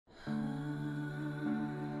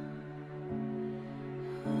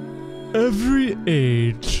Every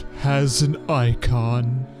age has an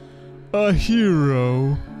icon, a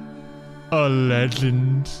hero, a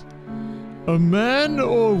legend, a man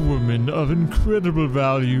or woman of incredible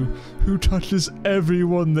value who touches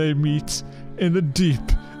everyone they meet in a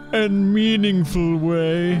deep and meaningful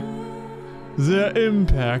way. Their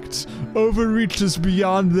impact overreaches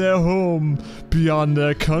beyond their home, beyond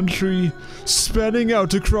their country, spanning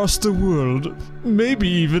out across the world, maybe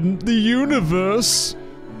even the universe.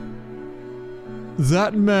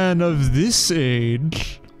 That man of this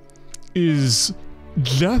age is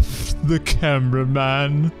Jeff the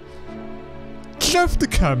Cameraman. Jeff the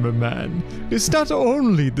Cameraman is not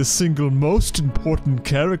only the single most important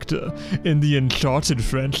character in the Uncharted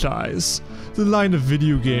franchise, the line of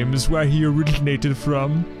video games where he originated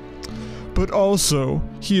from, but also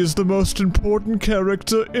he is the most important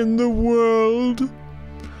character in the world.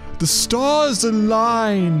 The stars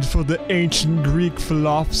aligned for the ancient Greek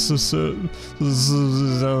philosopher.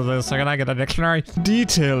 Can I get a dictionary?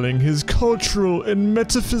 Detailing his cultural and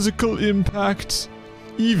metaphysical impact.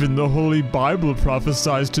 Even the Holy Bible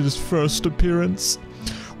prophesied his first appearance,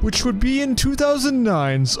 which would be in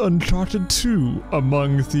 2009's Uncharted 2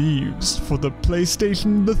 Among Thieves for the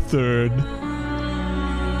PlayStation 3.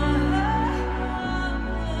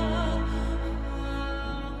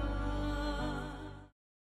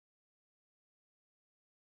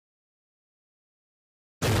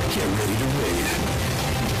 Get ready to raid.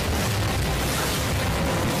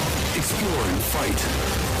 Explore and fight.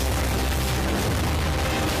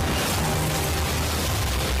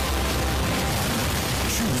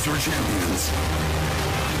 Choose your champions.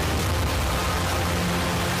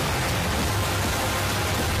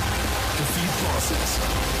 Defeat bosses.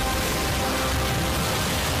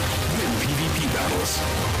 Win PvP battles.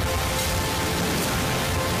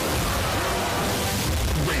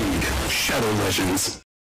 Raid Shadow Legends.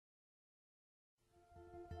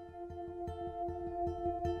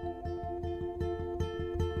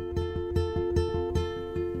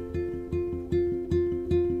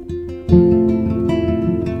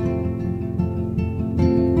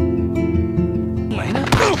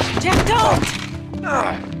 Jeff, don't!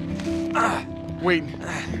 Wait,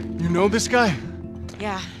 you know this guy?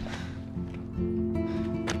 Yeah.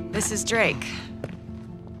 This is Drake.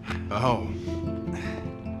 Oh.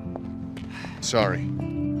 Sorry.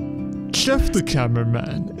 Jeff the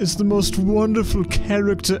Cameraman is the most wonderful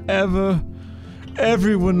character ever.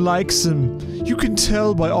 Everyone likes him. You can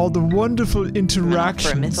tell by all the wonderful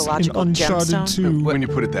interactions in Uncharted 2. When you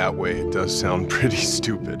put it that way, it does sound pretty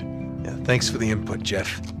stupid. Yeah, thanks for the input,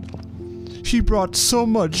 Jeff. He brought so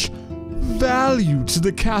much value to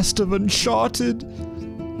the cast of Uncharted,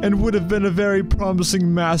 and would have been a very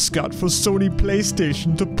promising mascot for Sony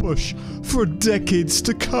PlayStation to push for decades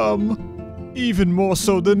to come, even more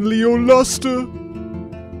so than Leo Luster.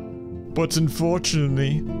 But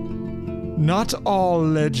unfortunately, not all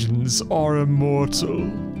legends are immortal.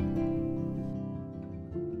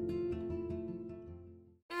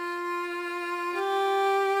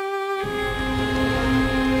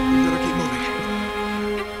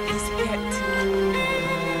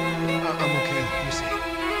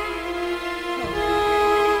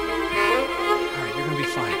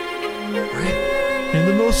 In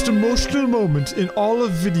the most emotional moment in all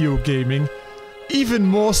of video gaming, even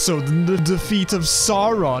more so than the defeat of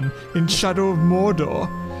Sauron in Shadow of Mordor,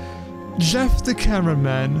 Jeff the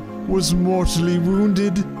Cameraman was mortally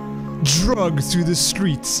wounded, drugged through the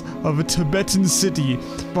streets of a Tibetan city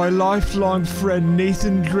by lifelong friend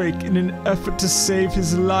Nathan Drake in an effort to save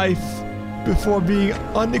his life, before being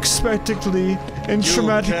unexpectedly and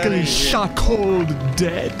traumatically shot cold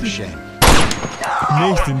dead.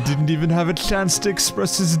 Nathan didn't even have a chance to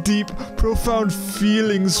express his deep, profound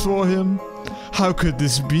feelings for him. How could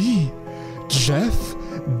this be? Jeff?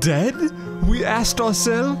 Dead? We asked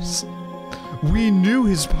ourselves. We knew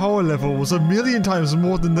his power level was 1,000,000 times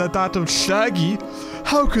more than that of Shaggy.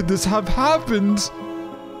 How could this have happened?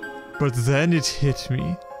 But then it hit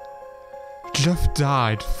me. Jeff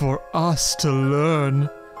died for us to learn.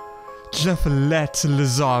 Jeff let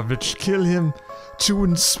Lazarevich kill him to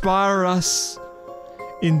inspire us.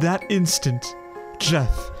 In that instant,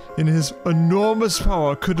 Jeff, in his enormous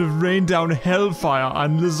power, could have rained down hellfire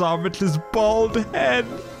on Lazarevich's bald head.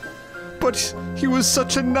 But he was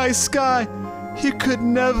such a nice guy, he could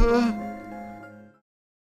never.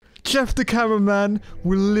 Jeff the Cameraman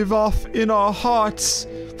will live off in our hearts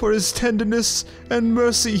for his tenderness and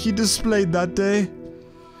mercy he displayed that day.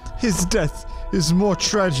 His death is more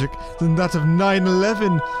tragic than that of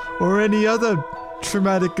 9/11 or any other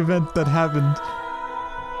traumatic event that happened.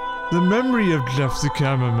 The memory of Jeff the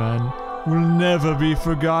Cameraman will never be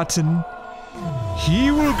forgotten.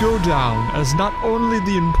 He will go down as not only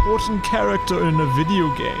the important character in a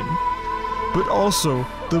video game, but also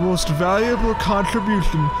the most valuable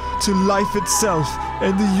contribution to life itself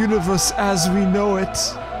and the universe as we know it.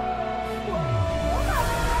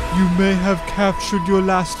 You may have captured your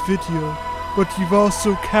last video, but you've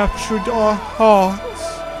also captured our hearts.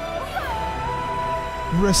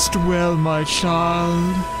 Rest well, my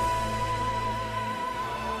child.